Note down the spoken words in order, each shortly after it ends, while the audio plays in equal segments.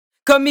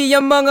Kami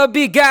ang mga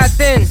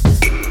bigatin.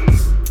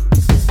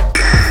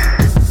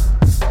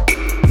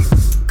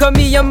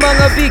 Kami ang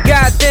mga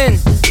bigatin.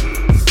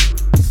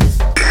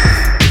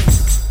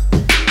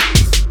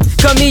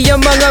 Kami ang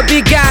mga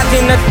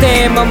bigatin na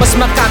tema, mas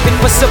makapit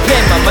pa sa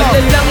plema.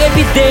 Malalang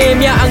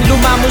epidemya ang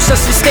lumamon sa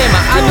sistema.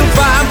 Ano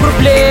ba ang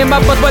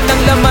problema? Ba't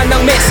walang laman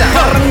ng mesa?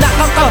 Parang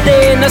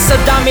nakakadena sa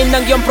dami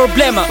ng iyong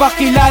problema.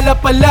 Pakilala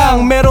pa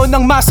lang, meron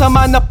ng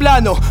masama na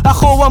plano.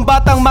 Ako ang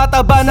batang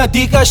mataba na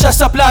di ka siya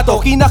sa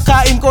plato.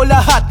 Kinakain ko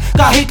lahat,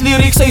 kahit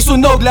lyrics ay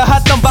sunog.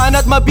 Lahat ng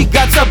banat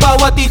mabigat sa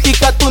bawat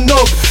titik at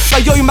tunog.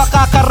 Kayo'y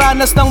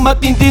makakaranas ng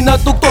matindi na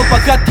tugtog,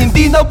 pagkat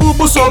hindi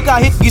nabubusog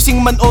kahit gising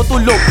man o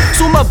tulog.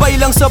 Sumabay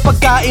lang sa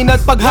pagkain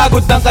at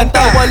paghagod ng kanta.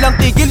 Walang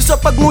tigil sa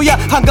pagmuya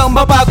hanggang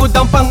mapagod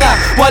ang panga.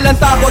 Walang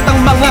takot ang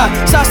mga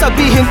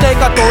sasabihin,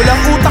 teka tol, ang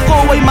utak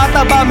ko ay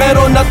mataba,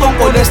 meron na tong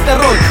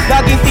kolesterol.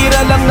 Laging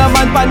tira lang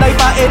naman, panay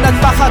pain at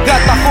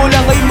pakagat. Ako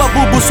lang ay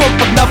mabubusog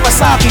pag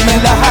napasakin ang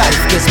lahat.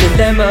 Gives me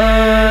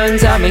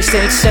lemons, I make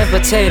steaks and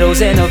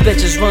potatoes, and no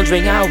bitches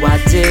wondering how I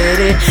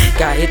did it.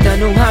 Kahit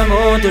anong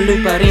hamon,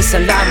 tuloy pa rin sa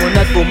lamon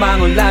at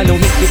bumangon, lalong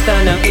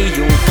higpitan ng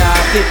iyong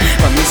kapit.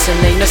 Paminsan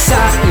ay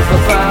nasa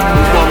ibaba,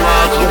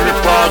 Umangat,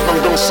 lumipad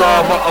hanggang sa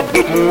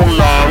maabot mo ang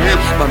langit.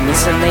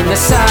 paminsan ay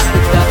nasa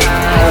itaas.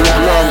 Hawak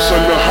lang sa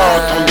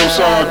lahat hanggang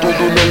sa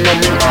dulo ng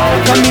aming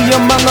awit. Kami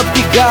ang mga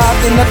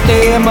bigatin na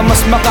tema,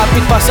 mas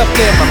makapit pa sa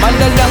plema.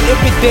 Malalang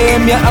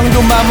epidemya ang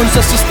lumamon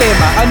sa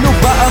sistema. Ano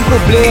ba ang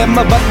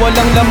problema? Ba't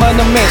walang laman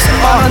ng mesa?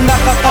 Parang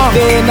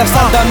nakakadena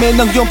sa dami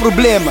ng iyong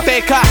problema.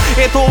 Teka,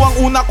 ito ang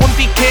una kong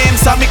tikim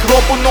sa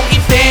mikroponong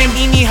itim.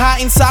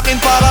 Inihain sa'kin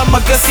para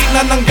magasik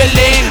na ng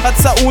galing. At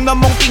sa una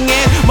mong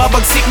tingin,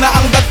 mabagsik na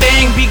ang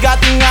dating.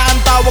 Bigatin nga ang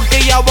tawag,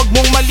 kaya wag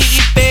mong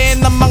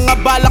maliitin. Ang mga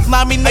balak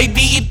namin ay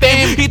di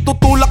itim.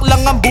 Itutulak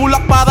lang ang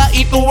bulak para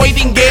ito ay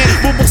dinggin.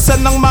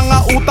 Bubuksan ng mga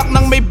utak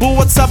ng may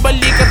buwat sa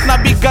balikat na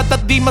bigat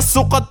at di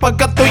masukat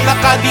pagkat to'y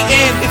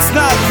nakadiin. It's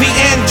not the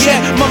end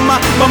yet,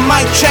 my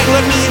mic check.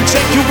 Let me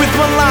inject you with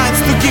my lines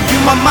to give you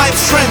my mind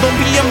strength. Don't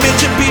be a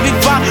midget, beat it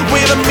fine.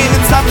 Wait a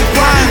minute, time to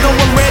grind. No,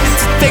 I'm ready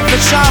to take the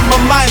shine. My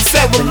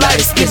mindset with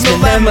life gives no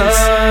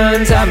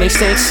lemons. I make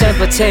steaks and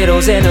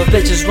potatoes, and no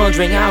bitches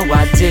wondering how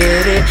I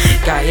did it.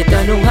 Kahit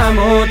anong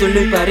hamon,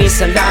 tuloy pa rin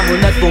sa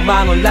lamon at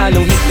bumangon,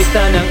 lalong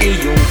higpitan ng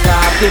iyong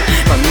kapit.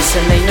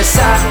 Paminsan ay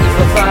nasa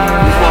ibaba,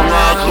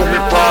 Umangat,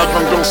 lumipad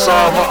hanggang sa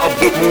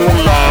maabot mo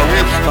ang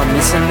langit.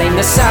 paminsan ay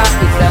nasa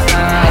itaas.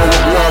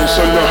 Hawak lang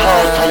sa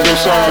lahat hanggang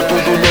sa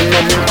dulo ng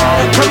aming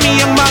awit. Kami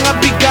ang mga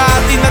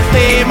bigatin na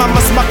tema,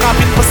 mas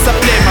makapit pa sa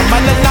plema.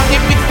 Malalang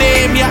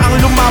epidemya ang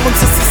lumamon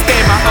sa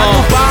sistema.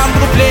 Ano ba ang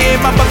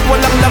problema? Pag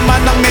walang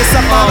laman ng mesa,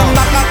 parang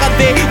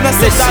nakakadena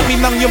sa dami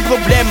ng iyong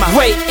problema.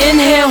 Wait,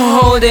 inhale,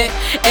 hold it,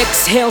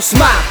 exhale,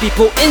 smile.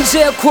 People in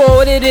jail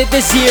quoted it,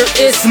 this year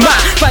is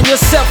mine. Find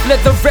yourself, let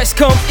the rest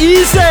come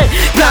easy.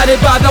 Blinded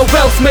by the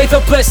wealth, may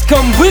the blessed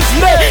come with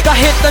me.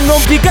 Kahit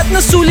anong bigat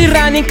na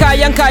suliranin,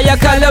 kayang-kaya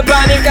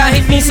kalabanin.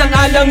 Kahit minsan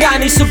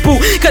alanganin,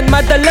 subukan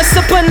madalas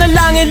sa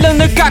panalangin lang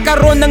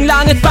nagkakaroon ng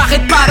langit.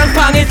 Bakit parang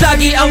pangit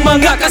lagi ang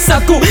mga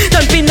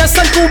kasagutan?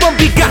 Pinasan ko ang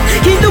bigat,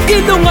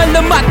 hinug-hinong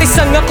alamat,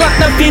 isang aklat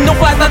na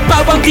binuklat at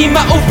bawang di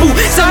maupo.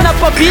 Sana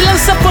pabilang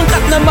sa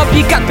pangkat na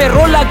mabigat,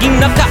 pero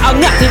laging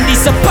nakaangat, hindi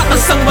sapat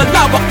ang sang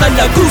malawak na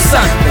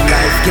lagusan. The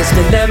life gives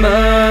me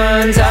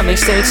lemons, I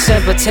make steaks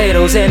and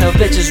potatoes, and no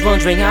bitches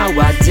wondering how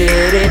I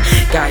did it.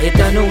 Kahit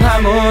anong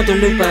hamon,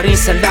 tuloy pa rin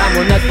sa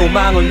lamon at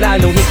bumangon,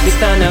 lalong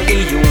higpitan ng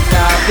iyong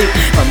kapit.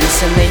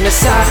 Paminsan ay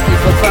nasa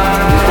ibaba,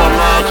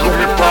 Umangat,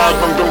 lumipad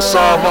hanggang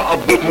sa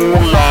maabot mo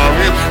ang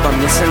langit.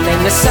 paminsan ay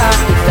nasa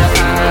itaas.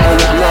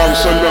 Hawak lang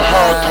sa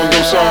lahat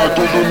hanggang sa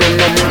dulo ng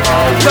aming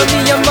awit. Kami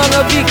ang mga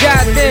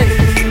bigatin.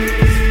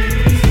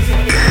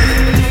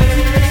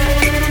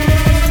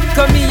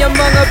 Kami ang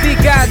mga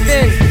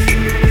bigatin.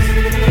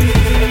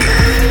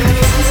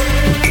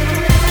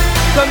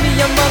 Kami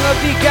ang mga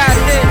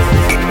bigatin.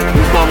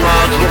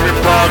 Umangat,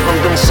 lumipad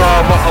hanggang sa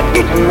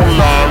maabot mo ang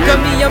langit.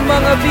 Kami ang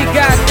mga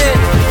bigatin.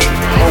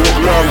 Hawak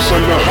lang sa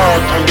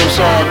lahat hanggang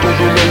sa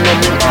dulo ng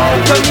aming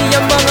awit. Kami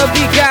ang mga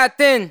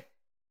bigatin.